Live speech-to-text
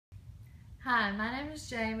Hi, my name is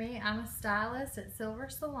Jamie. I'm a stylist at Silver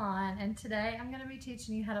Salon, and today I'm going to be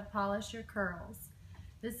teaching you how to polish your curls.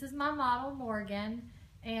 This is my model Morgan,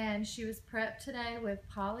 and she was prepped today with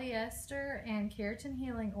polyester and keratin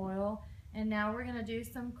healing oil, and now we're going to do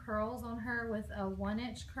some curls on her with a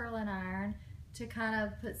 1-inch curling iron to kind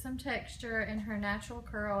of put some texture in her natural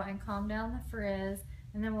curl and calm down the frizz,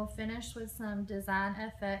 and then we'll finish with some Design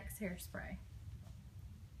FX hairspray.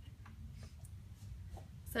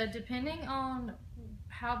 So depending on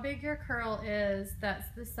how big your curl is, that's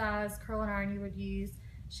the size curling iron you would use.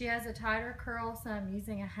 She has a tighter curl, so I'm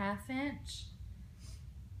using a 1/2 inch.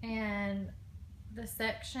 And the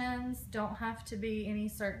sections don't have to be any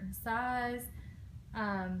certain size.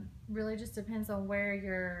 Really just depends on where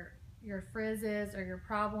your frizz is or your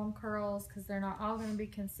problem curls, because they're not all going to be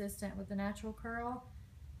consistent with the natural curl.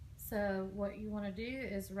 So what you want to do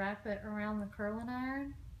is wrap it around the curling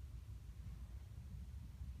iron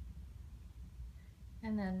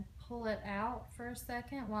and then pull it out for a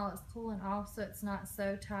second while it's cooling off so it's not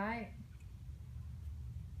so tight.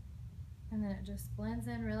 And then it just blends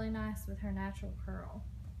in really nice with her natural curl.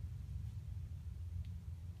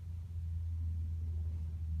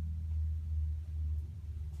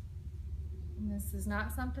 And this is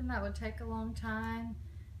not something that would take a long time.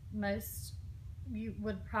 You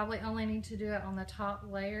would probably only need to do it on the top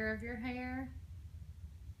layer of your hair,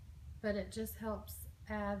 but it just helps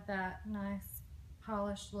add that nice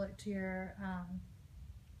polished look to your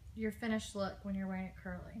finished look when you're wearing it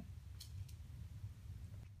curly.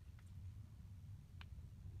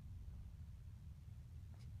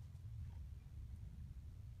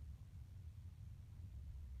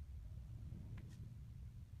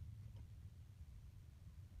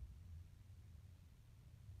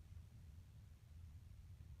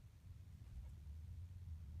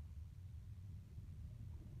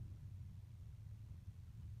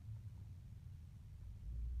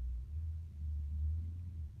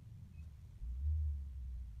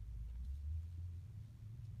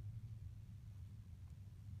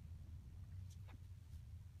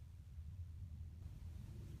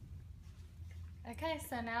 Okay,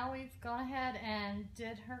 so now we've gone ahead and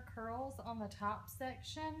did her curls on the top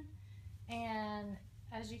section, and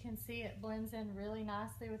as you can see, it blends in really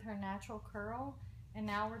nicely with her natural curl. And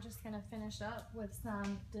now we're just going to finish up with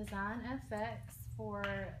some Design FX for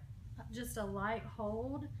just a light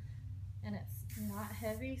hold, and it's not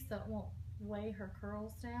heavy so it won't weigh her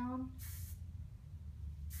curls down.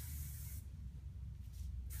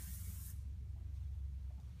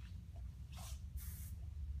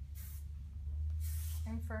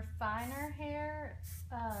 And for finer hair,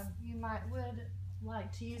 you would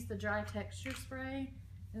like to use the dry texture spray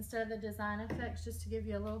instead of the Design FX, just to give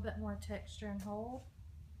you a little bit more texture and hold.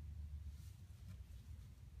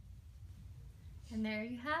 And there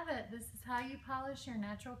you have it. This is how you polish your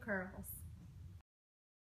natural curls.